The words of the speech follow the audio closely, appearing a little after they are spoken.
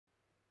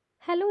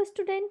Hello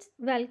students,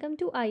 welcome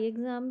to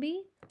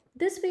iExamB.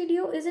 This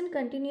video is in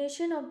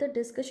continuation of the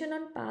discussion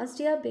on past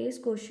year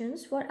based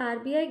questions for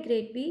RBI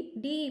Grade B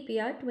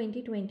DEPR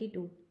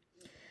 2022.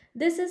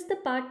 This is the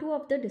part 2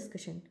 of the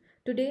discussion.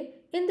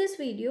 Today in this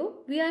video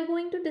we are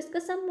going to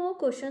discuss some more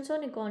questions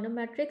on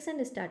econometrics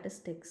and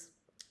statistics.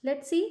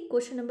 Let's see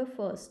question number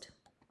first.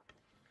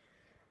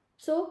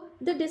 So,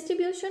 the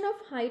distribution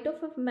of height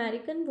of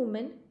American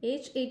women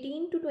aged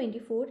 18 to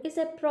 24 is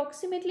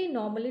approximately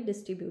normally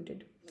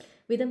distributed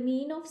with a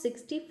mean of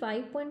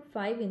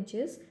 65.5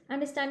 inches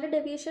and a standard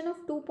deviation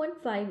of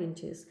 2.5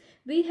 inches.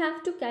 We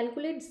have to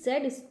calculate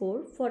Z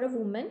score for a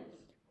woman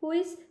who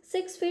is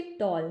 6 feet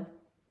tall.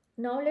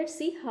 Now let's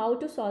see how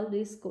to solve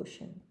this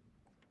question.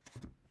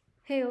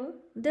 Here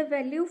the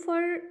value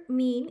for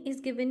mean is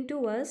given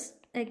to us.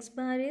 X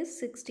bar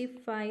is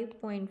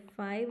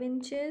 65.5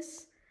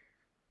 inches.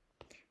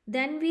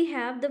 Then we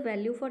have the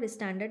value for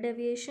standard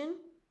deviation,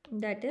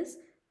 that is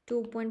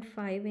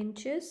 2.5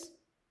 inches.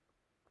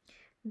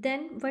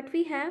 Then what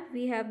we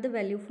have the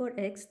value for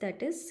x,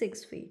 that is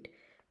 6 feet.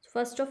 So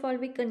first of all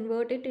we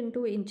convert it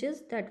into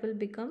inches, that will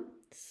become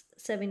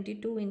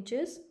 72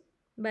 inches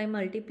by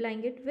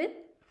multiplying it with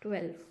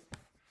 12.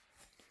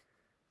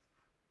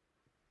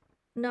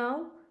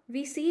 Now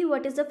we see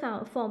what is the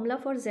formula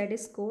for Z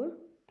score.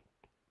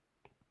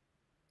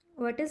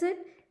 What is it?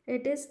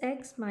 It is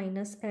x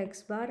minus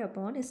x bar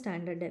upon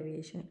standard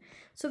deviation.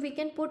 So we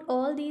can put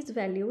all these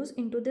values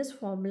into this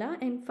formula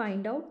and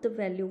find out the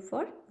value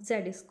for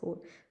Z score.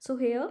 So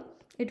here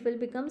it will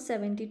become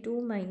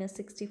 72 minus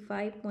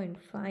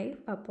 65.5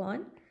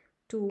 upon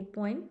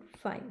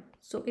 2.5.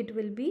 So it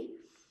will be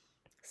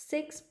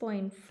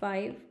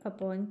 6.5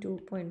 upon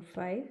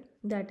 2.5,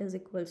 that is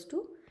equals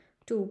to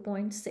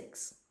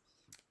 2.6.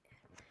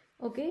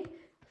 Okay,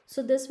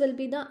 so this will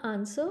be the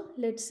answer.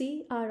 Let's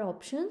see our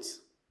options.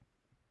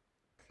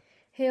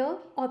 Here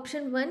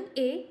option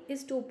 1A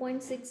is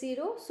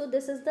 2.60. So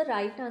this is the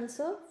right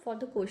answer for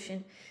the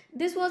question.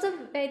 This was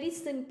a very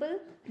simple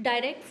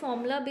direct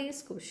formula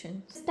based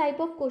question. This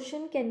type of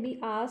question can be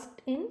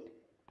asked in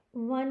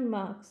 1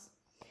 marks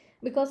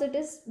because it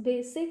is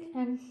basic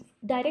and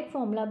direct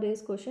formula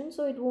based question.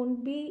 So it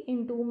won't be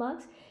in 2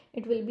 marks.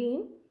 It will be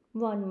in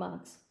 1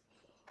 marks.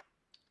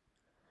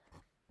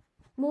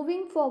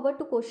 Moving forward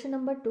to question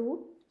number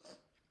 2.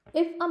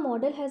 If a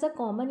model has a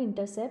common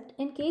intercept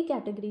in k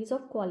categories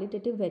of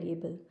qualitative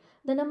variable,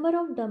 the number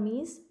of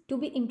dummies to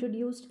be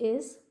introduced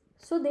is,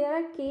 so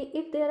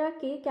if there are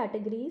k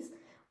categories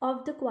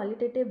of the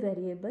qualitative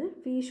variable,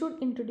 we should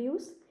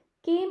introduce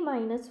k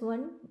minus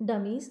 1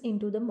 dummies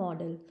into the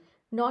model.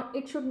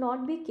 It should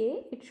not be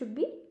k, it should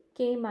be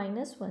k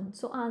minus 1.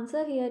 So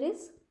answer here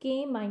is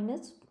k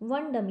minus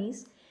 1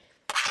 dummies.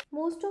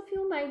 Most of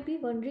you might be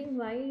wondering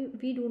why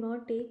we do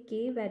not take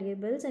k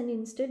variables and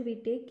instead we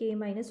take k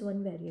minus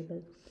 1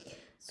 variable.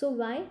 So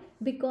why?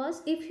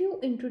 Because if you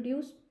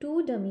introduce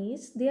 2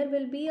 dummies, there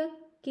will be a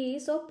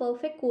case of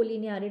perfect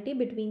collinearity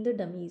between the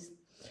dummies.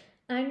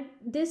 And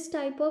this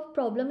type of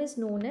problem is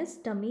known as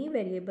dummy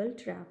variable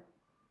trap.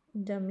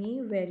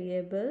 Dummy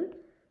variable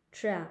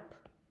trap.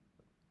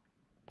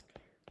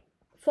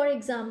 For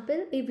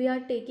example, if we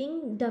are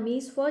taking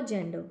dummies for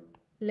gender,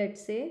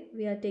 let's say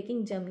we are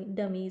taking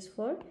dummies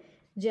for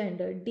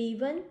gender.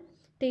 D1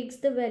 takes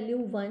the value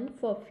 1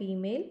 for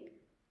female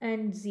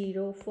and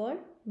 0 for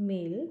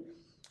male.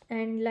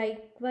 And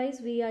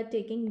likewise we are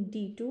taking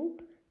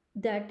D2,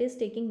 that is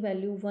taking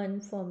value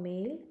 1 for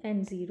male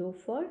and 0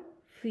 for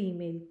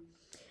female.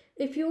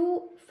 If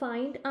you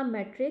find a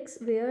matrix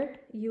where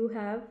you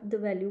have the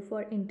value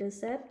for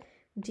intercept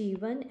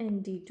D1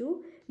 and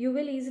D2, you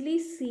will easily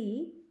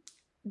see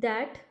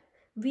that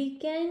we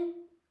can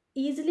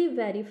easily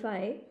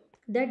verify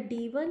that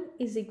D1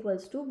 is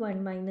equals to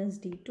 1 minus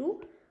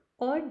D2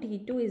 or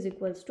D2 is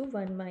equals to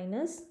 1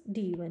 minus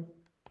D1.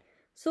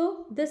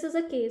 So this is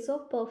a case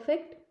of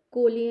perfect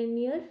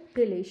collinear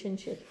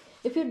relationship.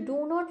 If you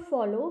do not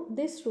follow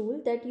this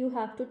rule that you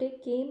have to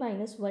take k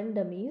minus 1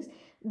 dummies,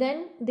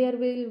 then there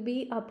will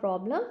be a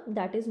problem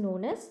that is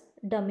known as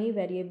dummy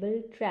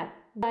variable trap.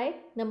 By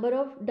number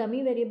of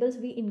dummy variables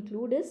we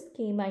include is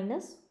k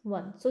minus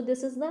 1. So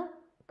this is the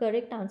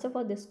correct answer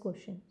for this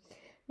question.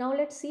 Now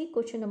let's see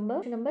question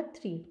number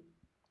 3.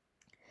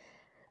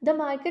 The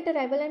market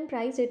arrival and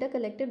price data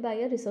collected by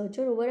a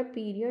researcher over a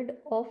period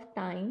of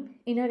time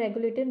in a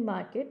regulated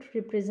market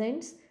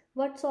represents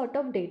what sort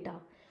of data?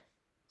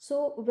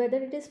 So whether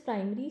it is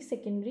primary,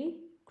 secondary,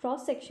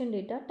 cross-section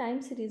data,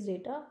 time series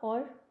data,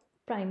 or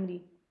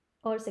primary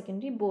or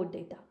secondary both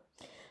data.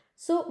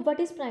 So what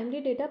is primary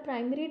data?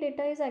 Primary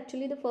data is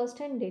actually the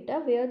first-hand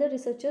data where the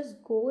researcher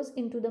goes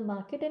into the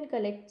market and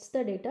collects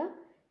the data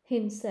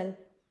himself.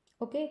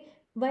 Okay,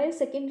 while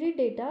secondary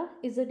data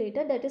is the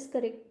data that is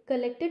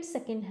collected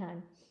second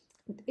hand.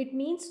 It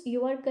means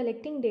you are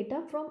collecting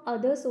data from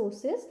other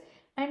sources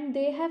and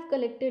they have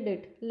collected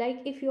it.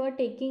 Like if you are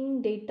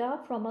taking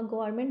data from a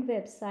government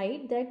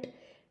website that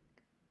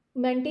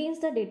maintains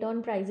the data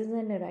on prices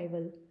and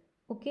arrival.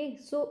 Okay,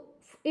 so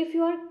if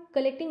you are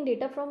collecting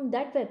data from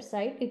that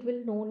website, it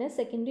will known as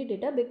secondary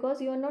data because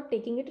you are not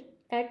taking it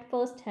at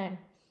first hand,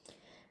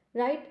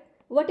 right?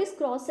 What is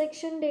cross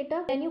section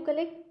data? When you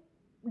collect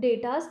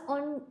data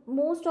on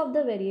most of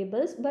the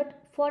variables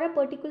but for a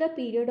particular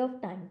period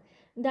of time,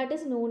 that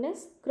is known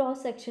as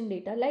cross section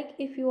data. Like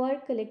if you are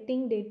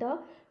collecting data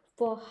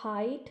for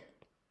height,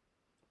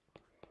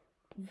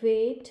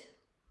 weight,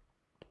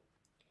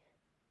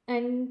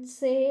 and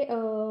say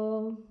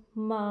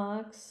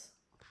marks,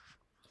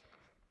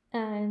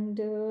 and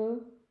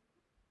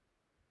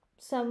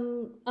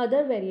some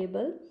other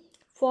variable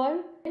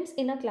for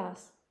in a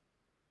class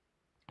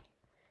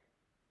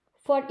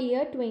for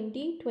year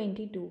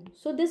 2022.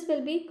 So this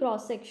will be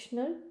cross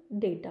sectional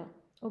data.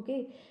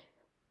 Okay,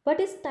 what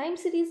is time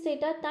series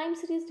data? Time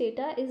series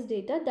data is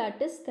data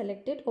that is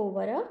collected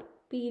over a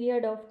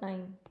period of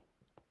time.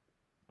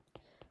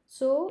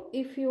 So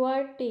if you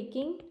are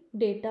taking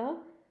data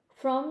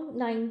from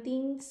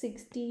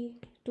 1960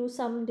 to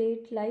some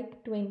date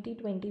like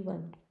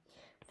 2021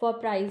 for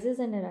prices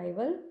and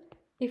arrival,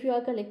 if you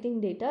are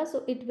collecting data,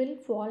 so it will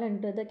fall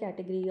under the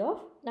category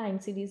of time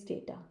series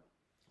data.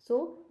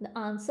 So the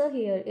answer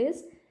here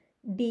is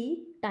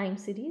D, time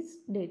series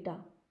data.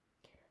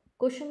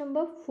 Question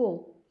number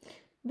 4.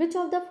 Which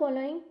of the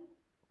following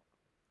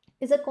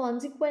is a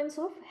consequence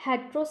of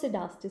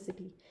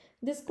heteroscedasticity?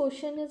 This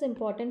question is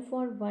important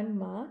for 1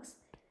 marks,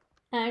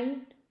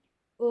 and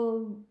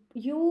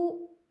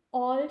you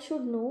all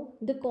should know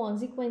the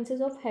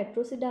consequences of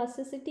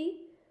heteroscedasticity,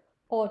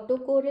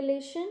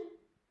 autocorrelation,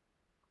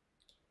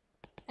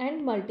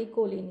 and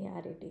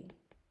multicollinearity.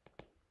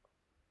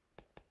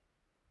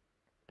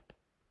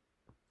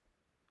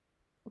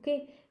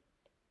 Okay,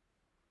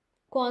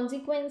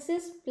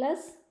 consequences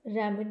plus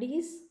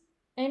remedies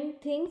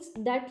and things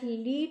that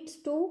leads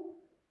to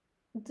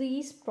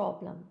these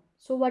problem.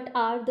 So what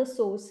are the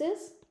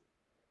sources,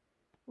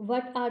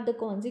 what are the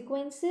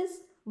consequences,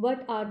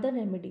 what are the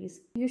remedies?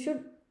 You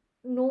should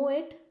know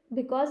it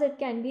because it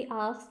can be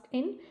asked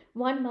in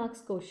 1 marks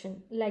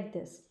question like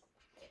this.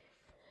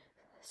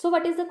 So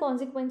what is the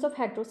consequence of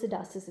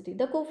heteroscedasticity?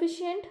 The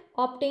coefficient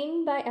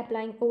obtained by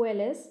applying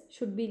OLS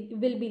will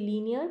be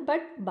linear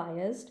but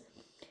biased.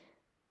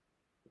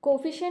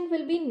 Coefficient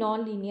will be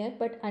non-linear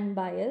but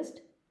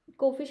unbiased.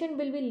 Coefficient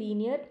will be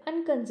linear,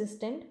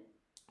 inconsistent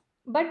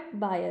but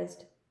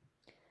biased.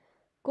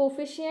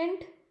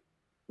 Coefficient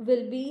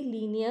will be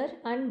linear,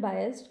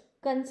 unbiased,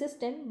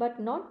 consistent but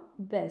not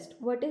best.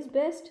 What is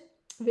best?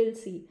 We'll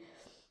see.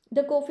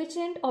 The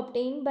coefficient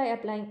obtained by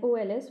applying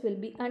OLS will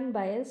be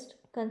unbiased,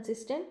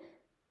 consistent,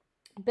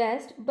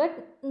 best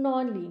but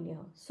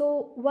non-linear.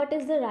 So what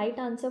is the right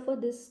answer for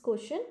this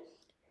question?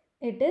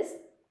 It is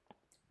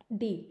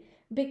D.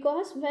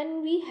 Because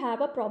when we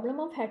have a problem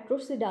of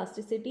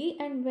heteroscedasticity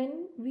and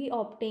when we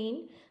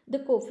obtain the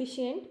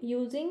coefficient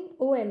using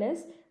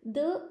OLS,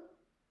 the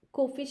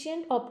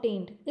coefficient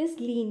obtained is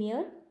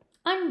linear,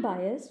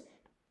 unbiased,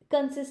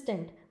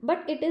 consistent,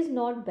 but it is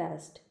not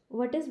best.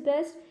 What is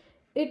best?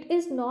 It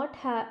does not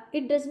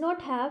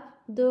have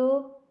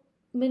the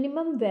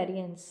minimum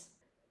variance.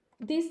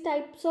 These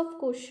types of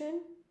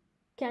question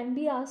can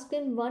be asked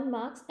in 1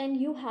 marks and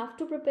you have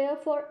to prepare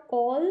for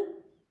all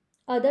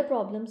other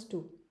problems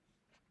too.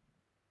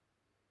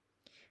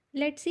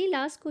 Let's see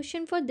last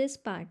question for this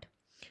part.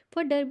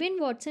 For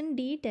Durbin-Watson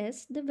D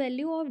test, the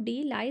value of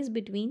D lies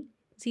between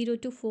 0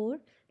 to 4,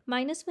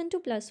 -1 to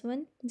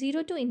 +1,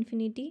 0 to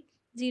infinity,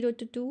 0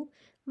 to 2,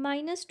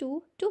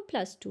 -2 to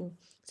 +2.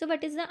 So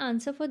what is the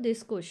answer for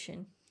this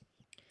question?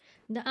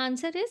 The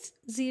answer is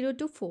 0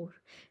 to 4.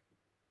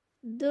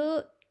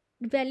 The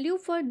value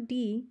for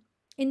D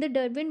in the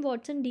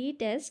Durbin-Watson D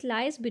test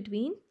lies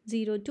between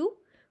 0 to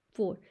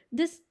 4.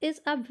 This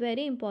is a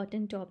very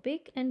important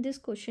topic and this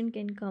question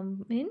can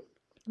come in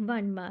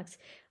 1 marks.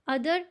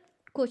 Other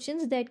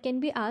questions that can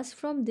be asked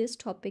from this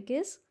topic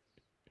is,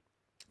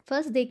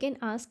 first they can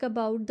ask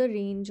about the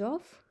range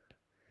of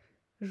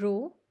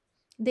rho.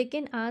 They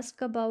can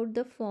ask about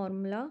the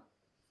formula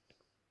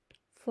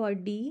for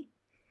D.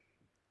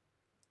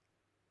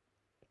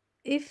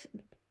 If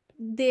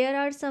there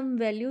are some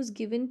values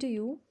given to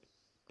you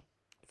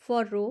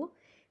for rho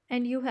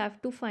and you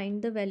have to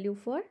find the value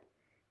for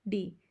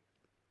D.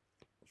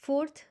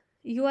 Fourth,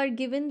 you are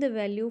given the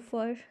value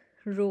for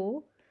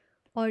rho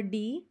or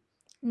D.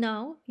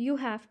 Now you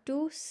have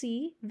to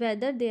see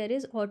whether there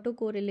is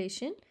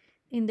autocorrelation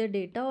in the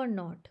data or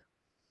not.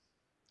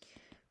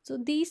 So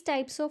these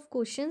types of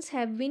questions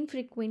have been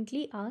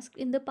frequently asked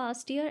in the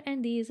past year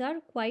and these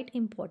are quite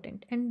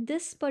important. And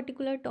this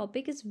particular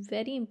topic is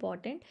very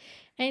important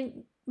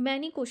and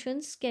many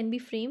questions can be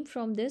framed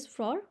from this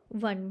for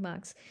 1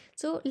 marks.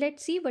 So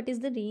let's see what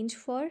is the range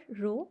for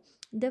rho.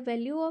 The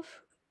value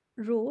of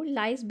rho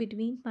lies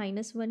between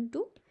 -1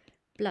 to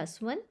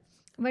 +1.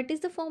 What is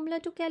the formula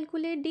to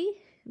calculate D?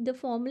 The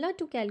formula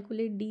to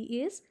calculate D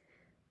is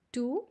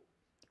 2,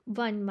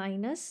 1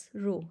 minus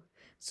rho.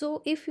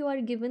 So if you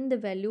are given the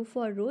value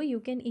for rho, you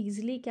can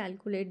easily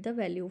calculate the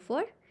value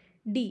for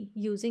D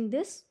using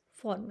this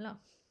formula.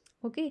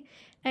 Okay,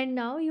 and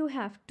now you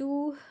have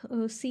to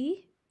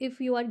see if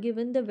you are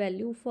given the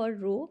value for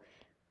row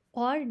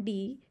or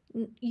D,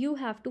 you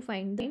have to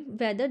find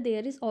whether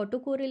there is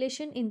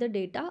autocorrelation in the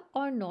data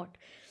or not.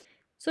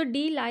 So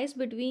D lies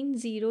between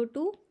 0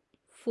 to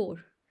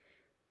 4.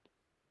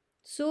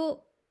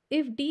 So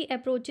if D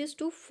approaches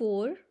to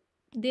 4,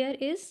 there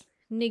is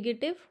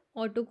negative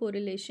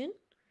autocorrelation,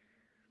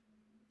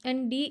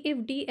 and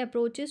if D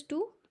approaches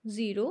to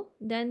 0,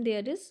 then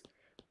there is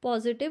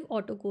positive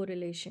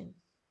autocorrelation.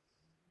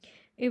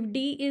 If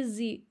D is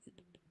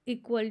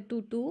equal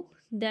to 2,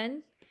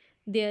 then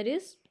there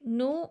is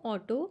no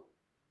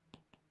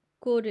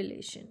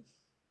autocorrelation.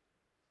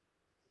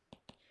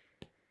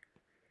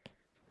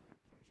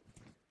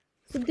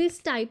 So this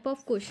type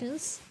of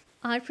questions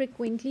are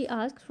frequently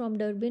asked from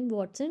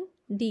Durbin-Watson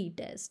D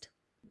test.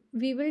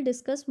 We will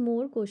discuss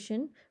more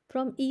questions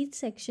from each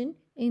section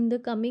in the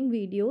coming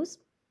videos.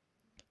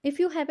 If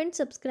you haven't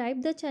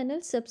subscribed the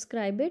channel,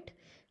 subscribe it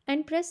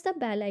and press the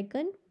bell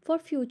icon for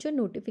future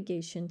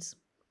notifications.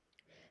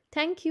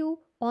 Thank you.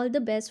 All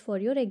the best for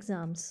your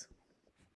exams.